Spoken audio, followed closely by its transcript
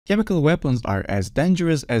Chemical weapons are as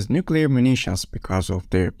dangerous as nuclear munitions because of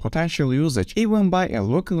their potential usage even by a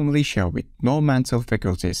local militia with no mental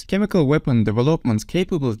faculties. Chemical weapon development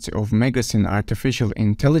capability of MegaSyn artificial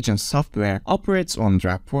intelligence software operates on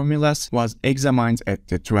drug formulas was examined at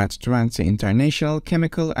the 2020 International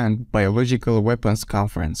Chemical and Biological Weapons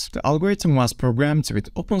Conference. The algorithm was programmed with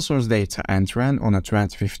open source data and ran on a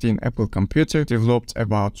 2015 Apple computer, developed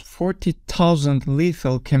about 40,000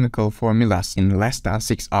 lethal chemical formulas in less than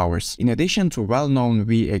 6 hours. In addition to well-known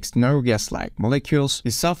VX nerve gas-like molecules,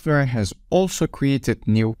 the software has also created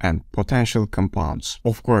new and potential compounds.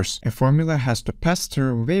 Of course, a formula has to pass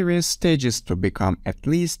through various stages to become at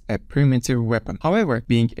least a primitive weapon. However,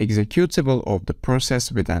 being executable of the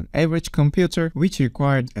process with an average computer, which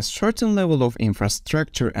required a certain level of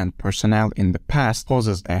infrastructure and personnel in the past,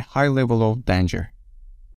 poses a high level of danger.